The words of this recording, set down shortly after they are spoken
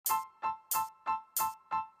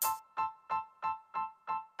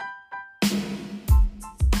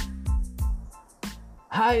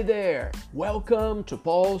Hi there! Welcome to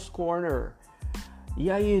Paul's Corner.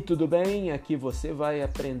 E aí, tudo bem? Aqui você vai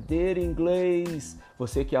aprender inglês.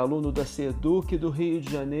 Você que é aluno da SEDUC do Rio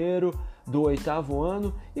de Janeiro, do 8º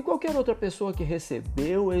ano, e qualquer outra pessoa que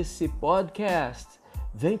recebeu esse podcast.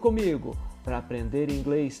 Vem comigo para aprender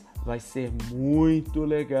inglês. Vai ser muito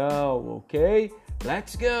legal, ok?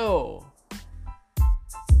 Let's go!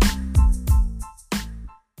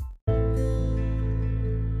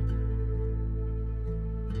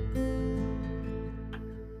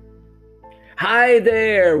 Hi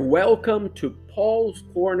there! Welcome to Paul's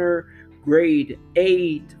Corner, Grade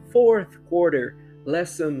 8, 4th quarter,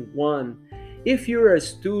 Lesson 1. If you're a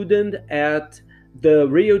student at the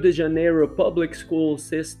Rio de Janeiro public school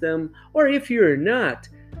system, or if you're not,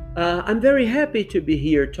 I'm very happy to be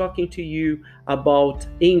here talking to you about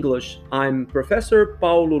English. I'm Professor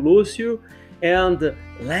Paulo Lúcio, and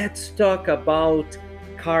let's talk about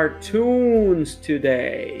cartoons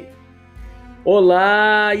today.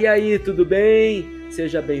 Olá, e aí, tudo bem?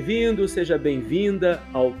 Seja bem-vindo, seja bem-vinda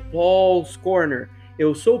ao Paul's Corner.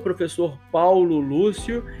 Eu sou o professor Paulo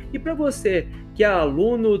Lúcio e para você que é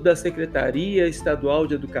aluno da Secretaria Estadual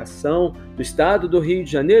de Educação do Estado do Rio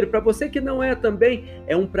de Janeiro, para você que não é também,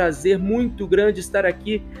 é um prazer muito grande estar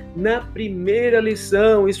aqui na primeira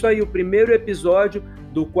lição, isso aí, o primeiro episódio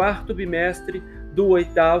do 4º bimestre do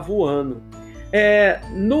 8º ano.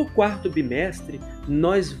 No 4º bimestre,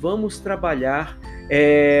 nós vamos trabalhar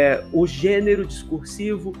o gênero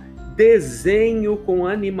discursivo desenho com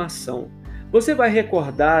animação. Você vai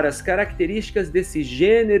recordar as características desse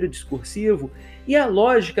gênero discursivo e a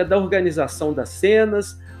lógica da organização das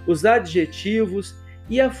cenas, os adjetivos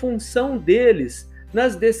e a função deles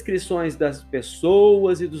nas descrições das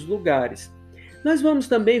pessoas e dos lugares. Nós vamos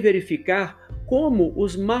também verificar como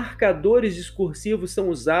os marcadores discursivos são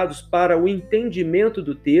usados para o entendimento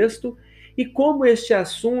do texto e como este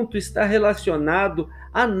assunto está relacionado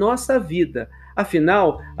à nossa vida.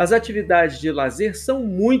 Afinal, as atividades de lazer são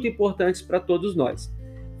muito importantes para todos nós.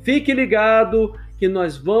 Fique ligado que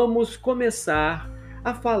nós vamos começar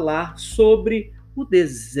a falar sobre o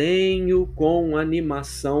desenho com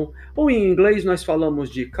animação, ou em inglês nós falamos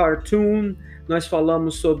de cartoon, nós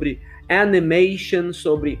falamos sobre animation,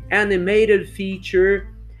 sobre animated feature.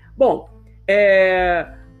 Bom,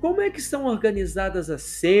 como é que são organizadas as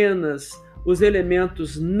cenas, os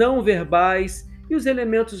elementos não verbais e os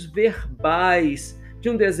elementos verbais de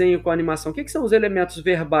um desenho com animação? O que são os elementos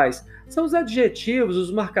verbais? São os adjetivos,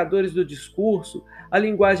 os marcadores do discurso, a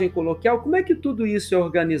linguagem coloquial. Como é que tudo isso é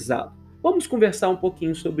organizado? Vamos conversar um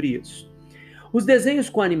pouquinho sobre isso. Os desenhos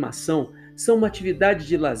com animação são uma atividade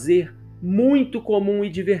de lazer muito comum e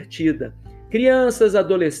divertida. Crianças,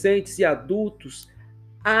 adolescentes e adultos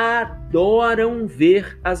adoram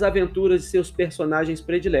ver as aventuras de seus personagens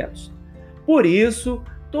prediletos. Por isso,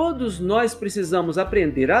 todos nós precisamos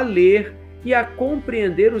aprender a ler e a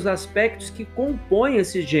compreender os aspectos que compõem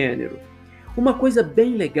esse gênero. Uma coisa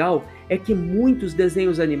bem legal é que muitos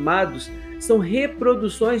desenhos animados são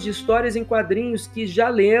reproduções de histórias em quadrinhos que já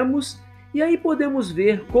lemos, e aí podemos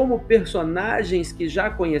ver como personagens que já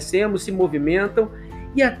conhecemos se movimentam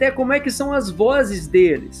e até como é que são as vozes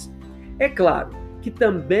deles. É claro que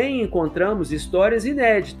também encontramos histórias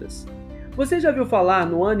inéditas. Você já viu falar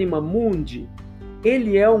no Anima Mundi?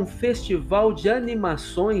 Ele é um festival de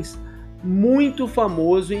animações muito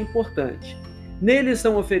famoso e importante. Nele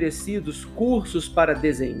são oferecidos cursos para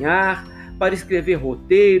desenhar, para escrever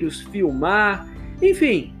roteiros, filmar,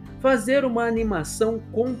 enfim, fazer uma animação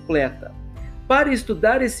completa. Para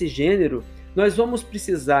estudar esse gênero, nós vamos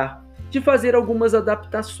precisar de fazer algumas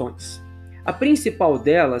adaptações. A principal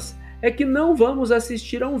delas é que não vamos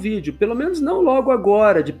assistir a um vídeo, pelo menos não logo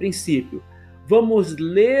agora, de princípio. Vamos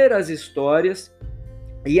ler as histórias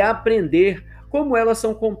e aprender como elas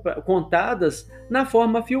são contadas na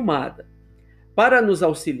forma filmada. Para nos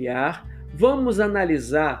auxiliar, vamos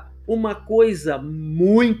analisar uma coisa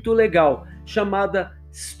muito legal, chamada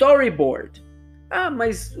storyboard.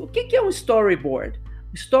 Mas o que é um storyboard?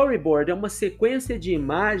 Storyboard é uma sequência de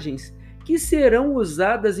imagens que serão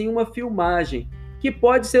usadas em uma filmagem, que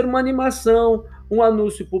pode ser uma animação, um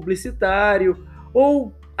anúncio publicitário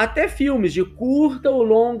ou até filmes de curta ou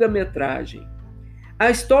longa metragem.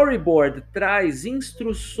 A storyboard traz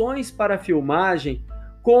instruções para a filmagem,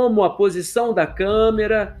 como a posição da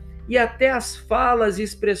câmera e até as falas e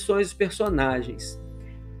expressões dos personagens.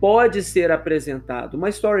 Uma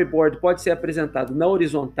storyboard pode ser apresentado na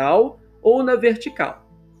horizontal ou na vertical.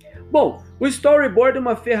 Bom, o storyboard é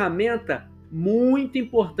uma ferramenta muito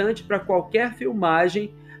importante para qualquer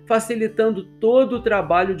filmagem, facilitando todo o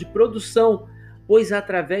trabalho de produção, pois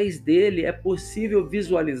através dele é possível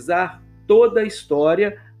visualizar toda a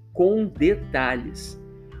história com detalhes.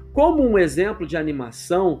 Como um exemplo de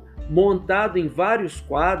animação montado em vários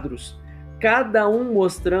quadros, cada um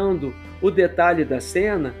mostrando o detalhe da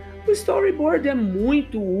cena, o storyboard é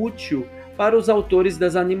muito útil para os autores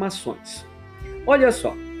das animações. Olha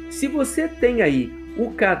só, se você tem aí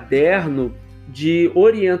o caderno de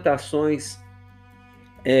orientações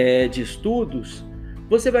de estudos,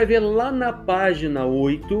 você vai ver lá na página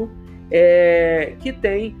 8 que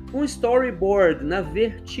tem um storyboard na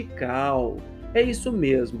vertical. É isso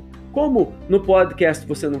mesmo. Como no podcast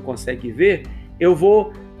você não consegue ver, eu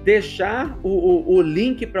vou deixar o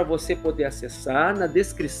link para você poder acessar na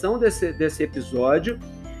descrição desse episódio,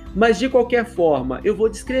 mas de qualquer forma, eu vou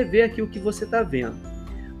descrever aqui o que você está vendo.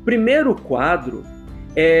 Primeiro quadro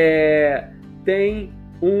tem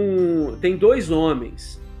dois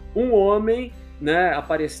homens. Um homem, né,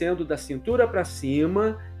 aparecendo da cintura para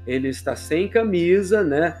cima, ele está sem camisa,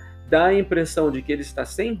 né, dá a impressão de que ele está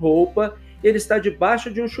sem roupa, ele está debaixo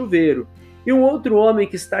de um chuveiro. E um outro homem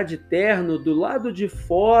que está de terno do lado de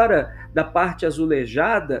fora da parte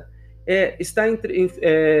azulejada está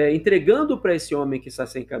entregando para esse homem que está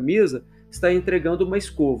sem camisa, está entregando uma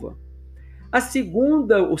escova.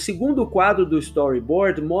 O segundo quadro do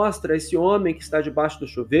storyboard mostra esse homem que está debaixo do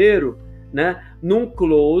chuveiro, né, num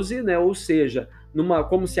close, né, ou seja,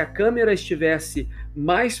 como se a câmera estivesse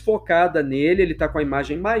mais focada nele, ele está com a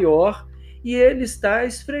imagem maior e ele está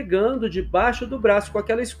esfregando debaixo do braço com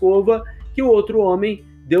aquela escova que o outro homem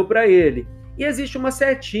deu para ele. E existe uma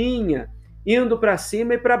setinha indo para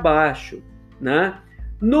cima e para baixo, né?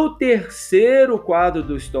 No terceiro quadro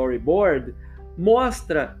do storyboard,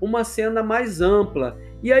 mostra uma cena mais ampla.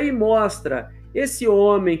 E aí mostra esse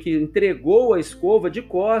homem que entregou a escova de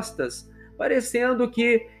costas, parecendo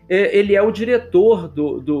que ele é o diretor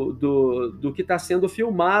do que está sendo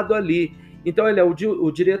filmado ali. Então ele é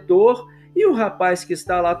o diretor e o rapaz que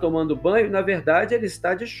está lá tomando banho, na verdade, ele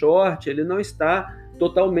está de short, ele não está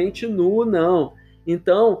totalmente nu, não.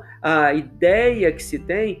 Então, a ideia que se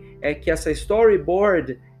tem é que essa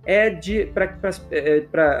storyboard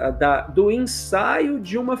do ensaio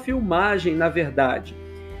de uma filmagem, na verdade.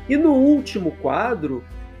 E no último quadro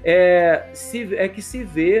que se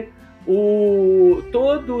vê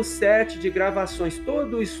todo o set de gravações,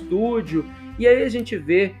 todo o estúdio, e aí a gente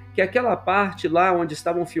vê que aquela parte lá onde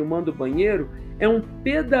estavam filmando o banheiro é um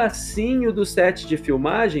pedacinho do set de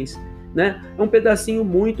filmagens, né? É um pedacinho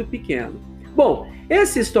muito pequeno. Bom,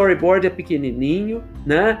 esse storyboard é pequenininho,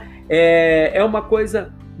 né? É uma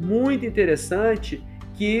coisa muito interessante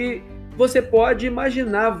que você pode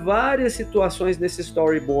imaginar várias situações nesse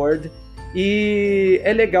storyboard e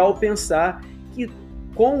é legal pensar que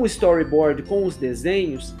com o storyboard, com os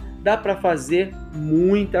desenhos, dá para fazer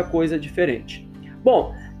muita coisa diferente.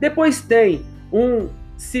 Bom, depois tem um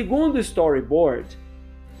segundo storyboard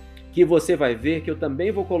que você vai ver, que eu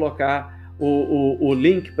também vou colocar o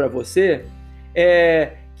link para você,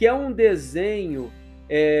 que é um desenho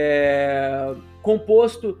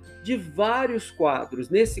composto de vários quadros.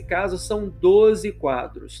 Nesse caso, são 12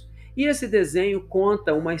 quadros. E esse desenho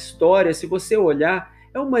conta uma história, se você olhar,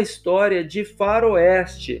 é uma história de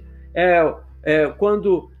faroeste.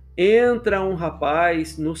 Quando entra um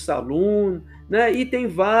rapaz no salão, né, e tem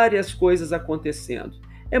várias coisas acontecendo.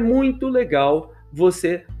 É muito legal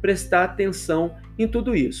você prestar atenção em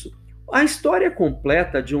tudo isso. A história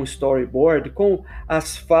completa de um storyboard, com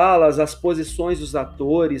as falas, as posições dos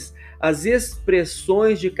atores, as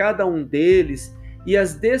expressões de cada um deles e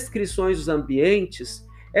as descrições dos ambientes,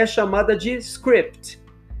 é chamada de script,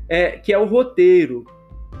 que é o roteiro,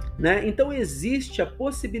 né? Então existe a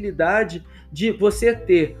possibilidade de você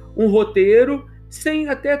ter um roteiro sem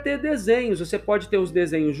até ter desenhos. Você pode ter os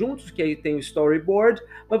desenhos juntos, que aí tem o storyboard,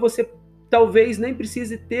 mas você talvez nem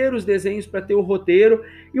precise ter os desenhos para ter o roteiro,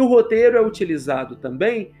 e o roteiro é utilizado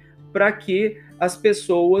também para que as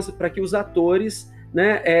pessoas, para que os atores,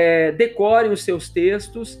 né, decorem os seus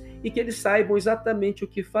textos e que eles saibam exatamente o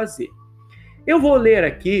que fazer. Eu vou ler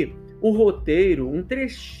aqui o roteiro, um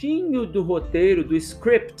trechinho do roteiro, do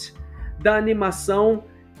script, da animação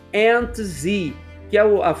Ant Z, que é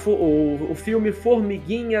o filme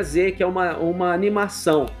Formiguinha Z, que é uma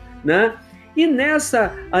animação, né? E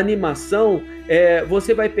nessa animação,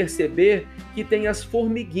 você vai perceber que tem as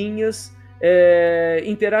formiguinhas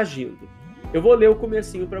interagindo. Eu vou ler o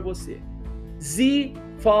comecinho para você. Z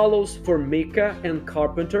follows Formica and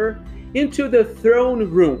Carpenter into the throne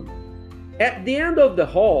room. At the end of the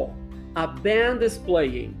hall, a band is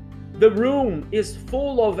playing. The room is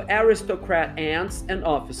full of aristocrat ants and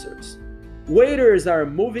officers. Waiters are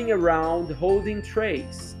moving around holding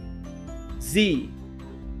trays. Z: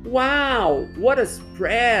 wow, what a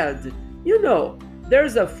spread! You know,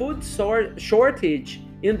 there's a food shortage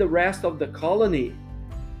in the rest of the colony.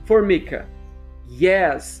 Formica.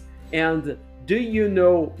 Yes, and do you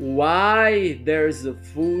know why there's a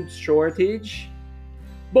food shortage?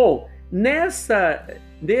 Bom,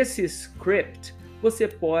 nesse script você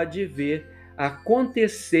pode ver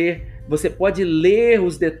acontecer, você pode ler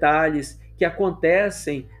os detalhes que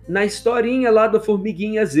acontecem na historinha lá da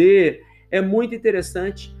formiguinha Z. É muito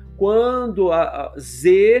interessante quando a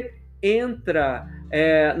Z entra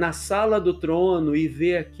na sala do trono e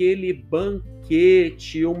vê aquele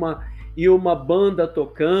banquete e uma banda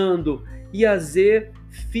tocando, e a Z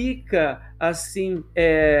fica assim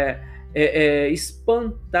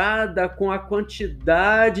espantada com a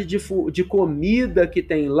quantidade de comida que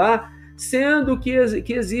tem lá, sendo que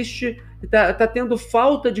existe, tá tendo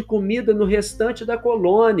falta de comida no restante da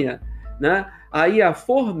colônia, né? Aí a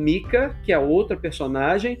Formica, que é outra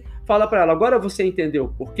personagem, fala para ela: agora você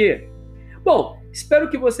entendeu por quê? Bom, espero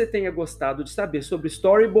que você tenha gostado de saber sobre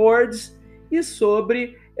storyboards e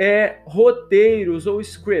sobre roteiros ou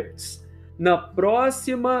scripts. Na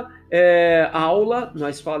próxima aula,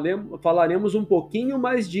 nós falaremos um pouquinho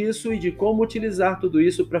mais disso e de como utilizar tudo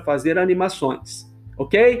isso para fazer animações,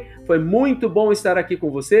 ok? Foi muito bom estar aqui com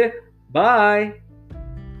você. Bye!